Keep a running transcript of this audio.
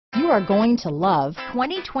are going to love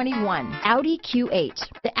 2021 Audi Q8.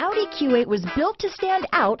 The Audi Q8 was built to stand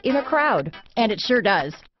out in a crowd, and it sure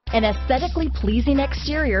does. An aesthetically pleasing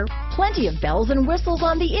exterior, plenty of bells and whistles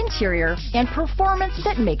on the interior, and performance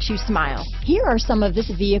that makes you smile. Here are some of this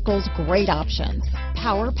vehicle's great options: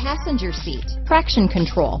 power passenger seat, traction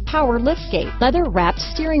control, power liftgate, leather-wrapped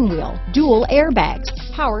steering wheel, dual airbags,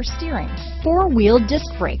 power steering, four-wheel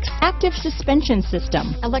disc brakes, active suspension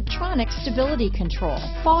system, electronic stability control,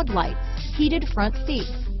 fog lights, heated front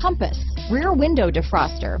seats, compass, rear window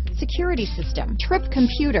defroster, security system, trip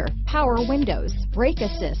computer, power windows, brake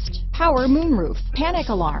assist, power moonroof, panic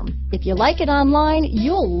alarm. If you like it online,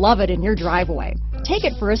 you'll love it in your driveway. Take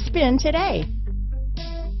it for a spin today.